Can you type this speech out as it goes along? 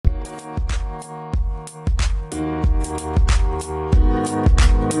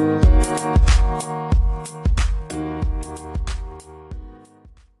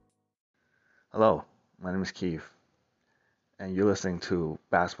name is Keith, and you're listening to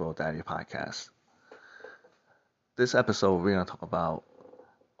Basketball Daddy Podcast. This episode, we're going to talk about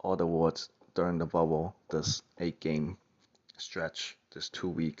all the awards during the bubble, this 8-game stretch, this 2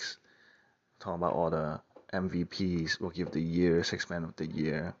 weeks. Talk about all the MVPs, Rookie of the Year, Sixth Man of the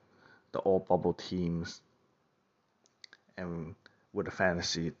Year, the all bubble teams, and with a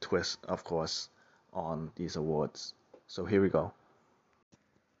fantasy twist, of course, on these awards. So here we go.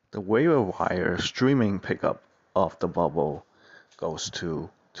 The waiver wire streaming pickup of the bubble goes to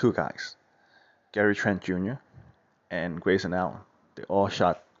two guys, Gary Trent Jr. and Grayson Allen. They all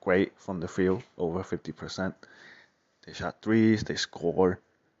shot great from the field, over 50%. They shot threes, they scored,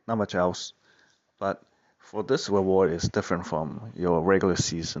 not much else. But for this reward, it's different from your regular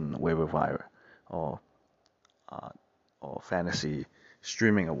season waiver wire or fantasy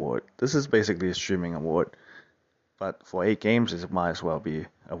streaming award. This is basically a streaming award, but for 8 games, it might as well be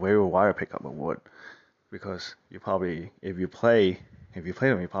a waiver wire pickup award because you probably, if you play them,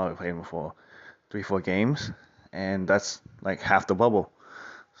 you probably play them for 3-4 games, and that's like half the bubble.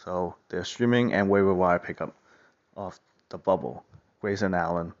 So they're streaming and waiver wire pickup of the bubble, Grayson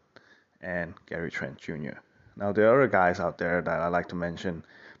Allen and Gary Trent Jr. Now there are other guys out there that I like to mention,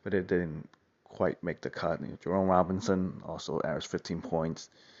 but it didn't quite make the cut. Jerome Robinson also averaged 15 points,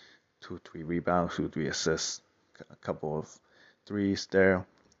 2-3 rebounds, 2-3 assists, a couple of threes there.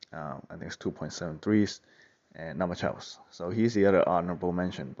 I think it's 2.7 threes, and not much else. So he's the other honorable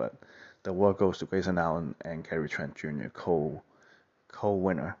mention, but the award goes to Grayson Allen and Gary Trent Jr.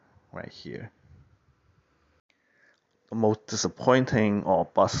 co-winner right here. The most disappointing or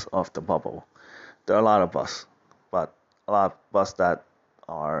bust of the bubble. There are a lot of busts, but a lot of busts that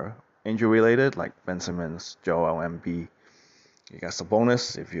are injury related, like Ben Simmons, Joel Embiid. You got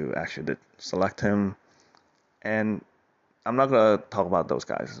Sabonis if you actually did select him, and I'm not gonna talk about those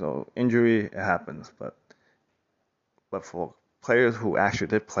guys. So injury, it happens, but for players who actually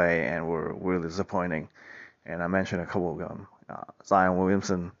did play and were really disappointing, and I mentioned a couple of them. Zion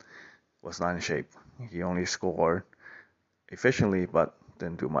Williamson was not in shape. He only scored efficiently, but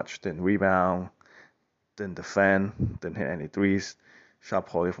didn't do much. Didn't rebound, didn't defend, didn't hit any threes, shot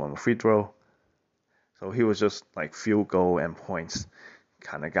poorly from a free throw. So he was just like field goal and points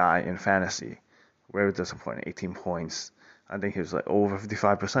kind of guy in fantasy. Very disappointing. 18 points. I think he was like over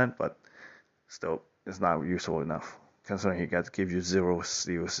 55%, but still, it's not useful enough considering he got to give you 0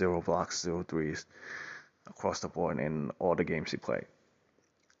 steals, 0 blocks, 0 threes across the board in all the games he played.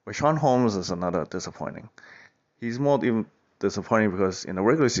 Richaun Holmes is another disappointing. He's more even disappointing because in the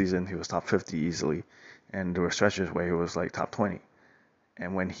regular season he was top 50 easily, and there were stretches where he was like top 20.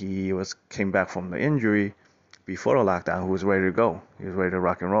 And when he came back from the injury before the lockdown, he was ready to go. He was ready to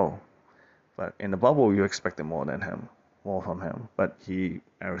rock and roll. But in the bubble, you expected more from him. But he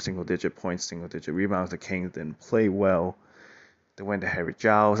averaged single-digit points, single-digit rebounds. The Kings didn't play well. They went to Harry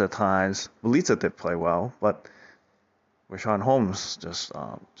Giles at times. Belitza did play well, but Richaun Holmes just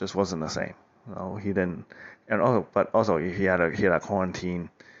wasn't the same. He didn't. But also he had a quarantine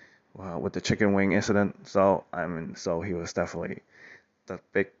with the chicken wing incident. So he was definitely the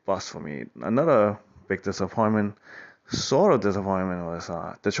big bust for me. Another big disappointment, sort of disappointment, was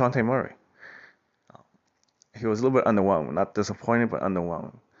DeJounte Murray. He was a little bit underwhelming, not disappointing, but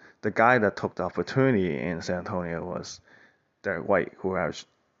underwhelming. The guy that took the opportunity in San Antonio was Derek White, who averaged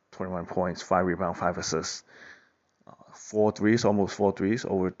 21 points, 5 rebounds, 5 assists, 4 threes, almost 4 threes,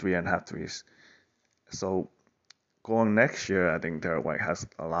 over 3.5 threes. So going next year, I think Derek White has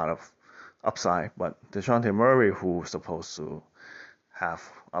a lot of upside, but DeJounte Murray, who's supposed to have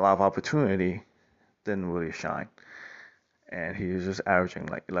a lot of opportunity, didn't really shine. And he was just averaging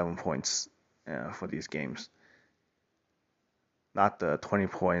like 11 points for these games. Not the 20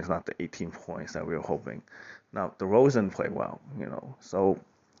 points, not the 18 points that we were hoping. Now, DeRozan played well, so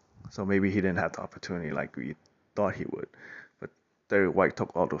maybe he didn't have the opportunity like we thought he would. But Derek White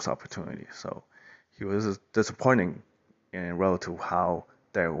took all those opportunities, so he was disappointing in relative to how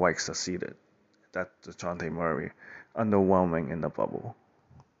Derek White succeeded. That's DeJounte Murray, underwhelming in the bubble.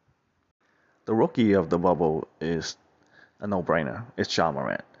 The rookie of the bubble is a no-brainer. It's Ja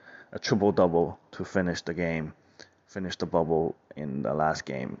Morant. A triple-double to finish the bubble in the last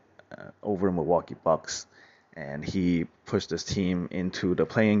game over the Milwaukee Bucks. And he pushed his team into the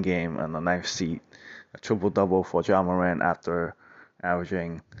play-in game on the 9th seed. A triple-double for Ja Morant after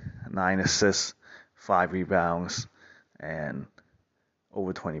averaging 9 assists, 5 rebounds, and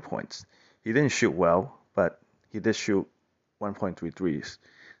over 20 points. He didn't shoot well, but he did shoot 1.3 threes.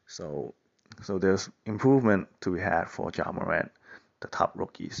 So there's improvement to be had for Ja Morant, the top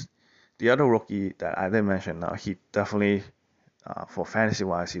rookies. The other rookie that I didn't mention, he definitely, for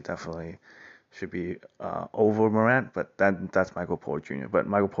fantasy-wise, he definitely should be over Morant, but that's Michael Porter Jr. But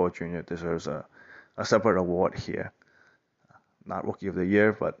Michael Porter Jr. deserves a separate award here. Not Rookie of the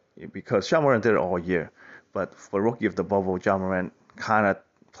Year, but because Ja Morant did it all year. But for Rookie of the Bubble, Ja Morant kind of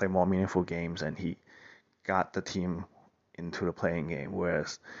played more meaningful games, and he got the team into the playing game,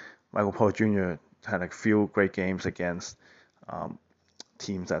 whereas Michael Porter Jr. had a few great games against um,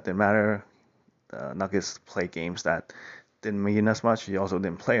 teams that didn't matter. The Nuggets played games that didn't mean as much. He also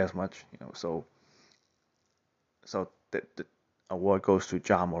didn't play as much, so the award goes to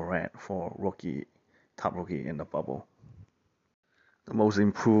Ja Morant for top rookie in the bubble. The most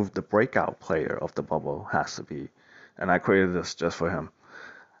improved, the breakout player of the bubble has to be, and I created this just for him,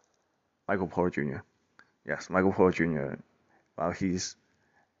 Michael Porter Jr. Yes, Michael Porter Jr. While he's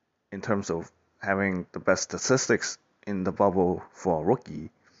in terms of having the best statistics in the bubble for a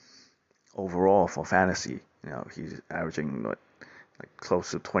rookie overall for fantasy, he's averaging like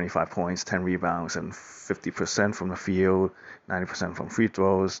close to 25 points, 10 rebounds, and 50% from the field, 90% from free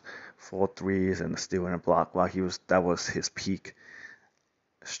throws, 4 threes, and a steal and a block. While that was his peak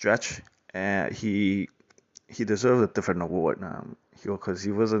stretch, and he deserves a different award because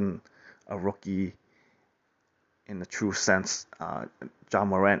he wasn't a rookie in the true sense. Ja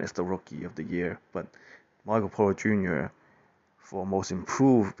Morant is the rookie of the year, but Michael Porter Jr. for most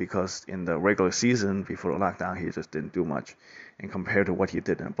improved because in the regular season before the lockdown he just didn't do much, and compared to what he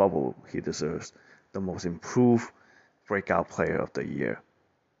did in the bubble, he deserves the most improved breakout player of the year.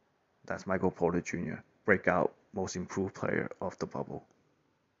 That's Michael Porter Jr. breakout most improved player of the bubble.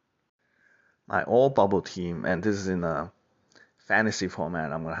 My all bubble team, and this is in a fantasy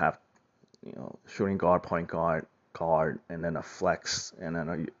format. I'm gonna have shooting guard, point guard, and then a flex, and then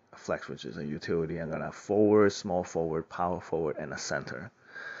a flex which is a utility, and then a forward, small forward, power forward, and a center.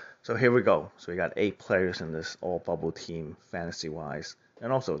 So here we go. So we got 8 players in this all bubble team, fantasy wise,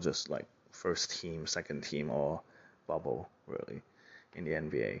 and also just like first team, second team, all bubble really in the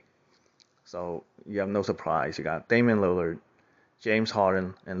NBA. So you have no surprise. You got Damian Lillard, James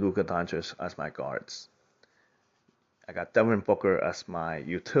Harden, and Luka Doncic as my guards. I got Devin Booker as my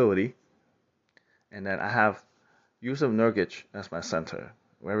utility, and then I have Yusuf Nurkic as my center.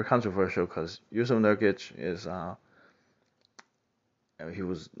 Very controversial because Yusuf Nurkic is he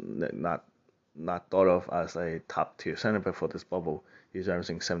was not thought of as a top tier center before this bubble. He's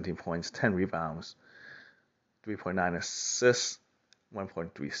averaging 17 points, 10 rebounds, 3.9 assists,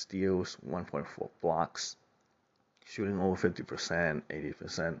 1.3 steals, 1.4 blocks, shooting over 50%,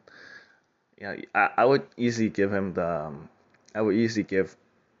 80%. Yeah, I would easily give him I would easily give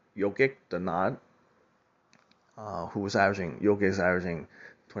Jokic the nod. Jokic is averaging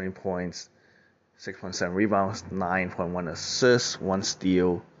 20 points, 6.7 rebounds, 9.1 assists, 1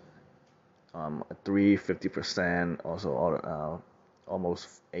 steal, a 3, 50%, also almost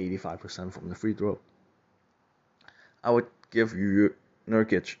 85% from the free throw. I would give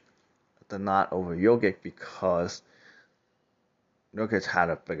Nurkic the nod over Jokic because Nurkic had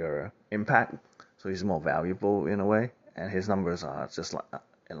a bigger impact, so he's more valuable in a way, and his numbers are just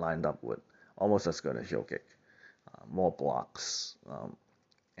lined up with almost as good as Jokic. More blocks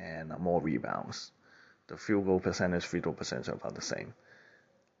and more rebounds. The field goal percentage, free throw percentage are about the same.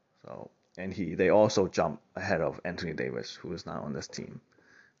 So, and they also jump ahead of Anthony Davis, who is now on this team.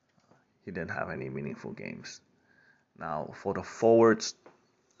 He didn't have any meaningful games. Now, for the forwards,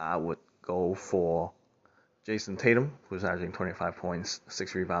 I would go for Jason Tatum, who's averaging 25 points,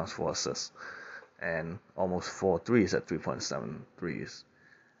 6 rebounds, 4 assists, and almost 4 threes at 3.7 threes.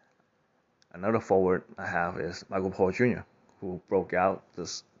 Another forward I have is Michael Porter Jr., who broke out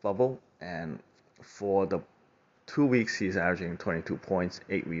this bubble, and for the 2 weeks he's averaging 22 points,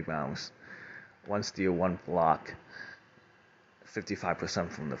 8 rebounds, 1 steal, 1 block, 55%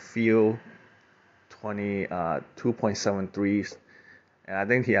 from the field, 2.7 threes. And I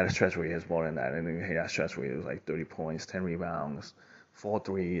think he had a stretch where he has more than that. I think he had a stretch where he was like 30 points, 10 rebounds, 4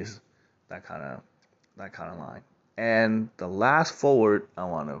 threes, that kind of line. And the last forward I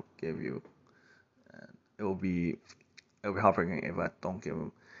want to give you, it'll be heartbreaking if I don't give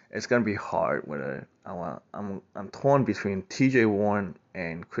him. It's gonna be hard whether I'm torn between T.J. Warren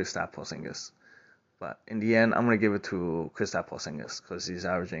and Kristaps Porzingis. But in the end, I'm gonna give it to Kristaps Porzingis because he's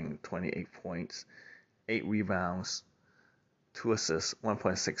averaging 28 points, 8 rebounds, 2 assists,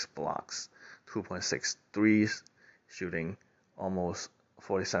 1.6 blocks, 2.6 threes, shooting almost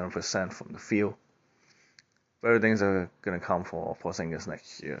 47% from the field. Better things are gonna come for Porzingis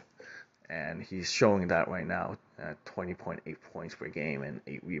next year, and he's showing that right now at 20.8 points per game and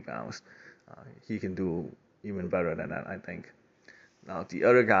 8 rebounds. He can do even better than that, I think. Now, the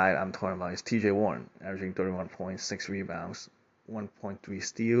other guy I'm talking about is TJ Warren, averaging 31 points, 6 rebounds, 1.3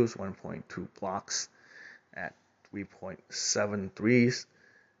 steals, 1.2 blocks at 3.7 threes,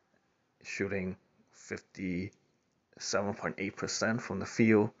 shooting 57.8% from the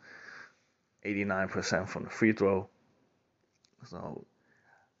field, 89% from the free throw. So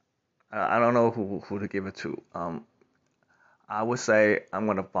I don't know who to give it to. I would say I'm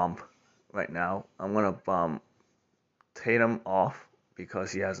gonna bump right now. I'm gonna bump Tatum off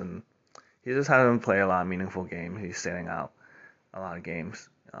because he just hasn't played a lot of meaningful games. He's sitting out a lot of games.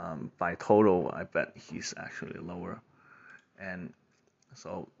 By total, I bet he's actually lower. And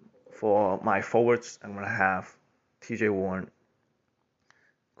so for my forwards, I'm gonna have T.J. Warren,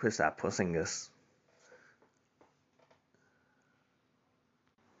 Kristaps Porzingis,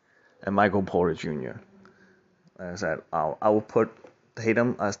 and Michael Porter Jr. Like I said, I will put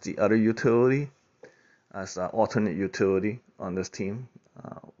Tatum as the other utility, as an alternate utility on this team,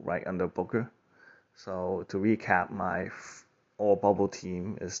 right under Booker. So to recap, my all bubble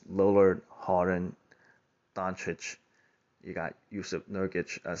team is Lillard, Harden, Doncic. You got Yusuf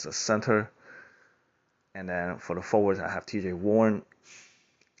Nurkic as a center. And then for the forwards, I have T.J. Warren,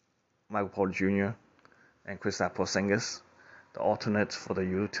 Michael Porter Jr., and Kristaps Porzingis. The alternates for the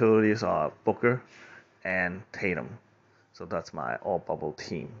utilities are Booker and Tatum. So that's my all bubble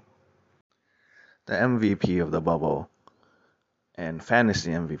team. The MVP of the bubble and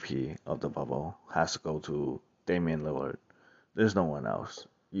fantasy MVP of the bubble has to go to Damian Lillard. There's no one else.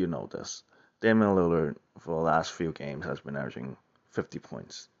 You know this. Damian Lillard, for the last few games, has been averaging 50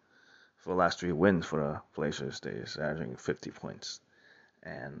 points. For the last 3 wins for the Blazers, he's averaging 50 points.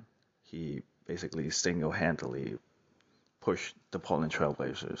 And he basically single-handedly pushed the Portland Trail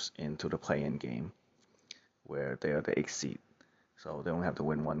Blazers into the play-in game, where they are the 8th seed. So they only have to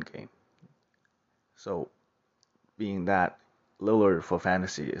win 1 game. So, being that, Lillard for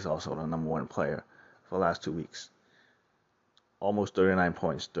fantasy is also the number 1 player for the last 2 weeks. Almost 39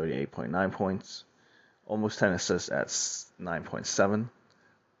 points, 38.9 points, almost 10 assists at 9.7,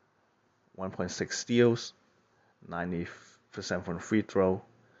 1.6 steals, 90% from the free throw,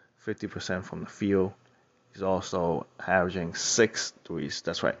 50% from the field. He's also averaging 6 threes.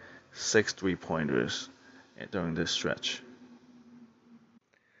 That's right, 6 3-pointers during this stretch.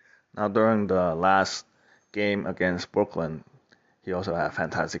 Now, during the last game against Brooklyn, he also had a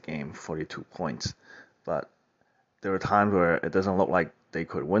fantastic game, 42 points. But there were times where it doesn't look like they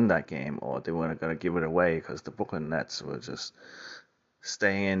could win that game, or they were going to give it away because the Brooklyn Nets were just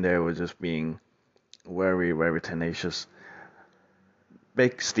staying in there, were just being very, very tenacious.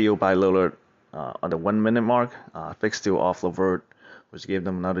 Big steal by Lillard on the 1 minute mark. Big steal off LeVert, which gave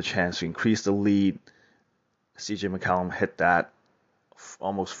them another chance to increase the lead. CJ McCollum hit that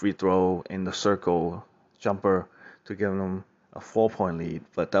almost free throw in the circle jumper to give them a 4-point lead,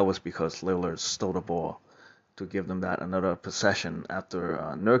 but that was because Lillard stole the ball to give them that another possession after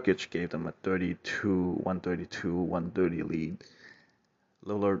Nurkic gave them a 130 lead.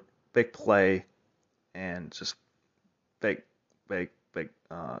 Lillard, big play, and just big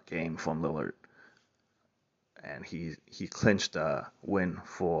game from Lillard. And he clinched the win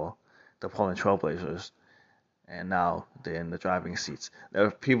for the Portland Trail Blazers. And now they're in the driving seats. There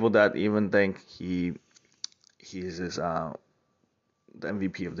are people that even think he's the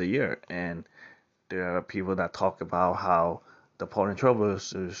MVP of the year, and there are people that talk about how the Portland Trail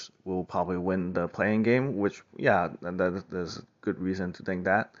Blazers will probably win the playing game, which there's a good reason to think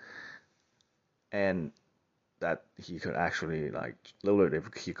that, and that he could actually, like Lillard,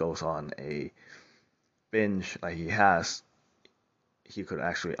 if he goes on a binge like he has, he could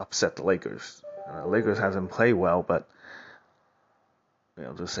actually upset the Lakers. Lakers hasn't played well, but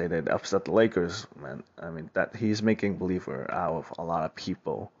to say that upset the Lakers, man, I mean that he's making believer out of a lot of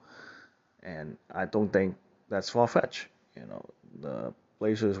people, and I don't think that's far-fetched. The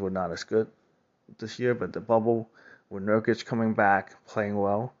Blazers were not as good this year, but the bubble with Nurkic coming back, playing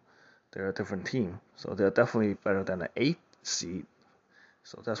well, they're a different team, so they're definitely better than an 8th seed.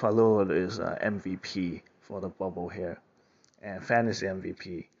 So that's why Lillard is MVP for the bubble here, and fantasy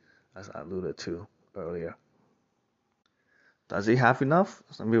MVP, as I alluded to earlier. Does he have enough?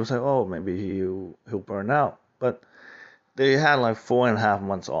 Some people say, oh, maybe he'll burn out. But they had like 4.5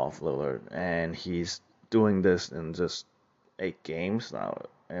 months off, Lillard, and he's doing this in just 8 games now.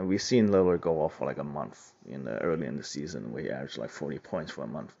 And we've seen Lillard go off for like a month early in the season where he averaged like 40 points for a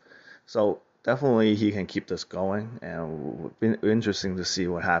month. So definitely he can keep this going, and it'll be interesting to see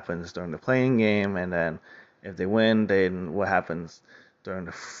what happens during the playing game, and then if they win, then what happens during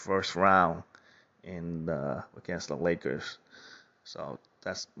the first round against the Lakers. So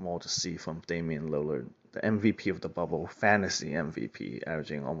that's more to see from Damian Lillard, the MVP of the bubble, fantasy MVP,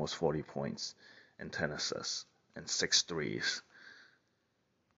 averaging almost 40 points and 10 assists and 6 threes.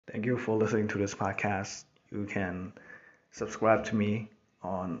 Thank you for listening to this podcast. You can subscribe to me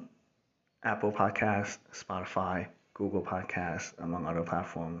on Apple Podcasts, Spotify, Google Podcasts, among other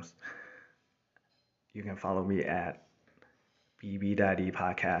platforms. You can follow me at BB Daddy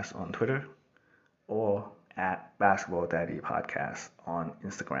Podcast on Twitter or at Basketball Daddy Podcast on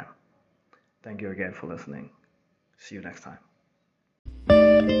Instagram. Thank you again for listening. See you next time.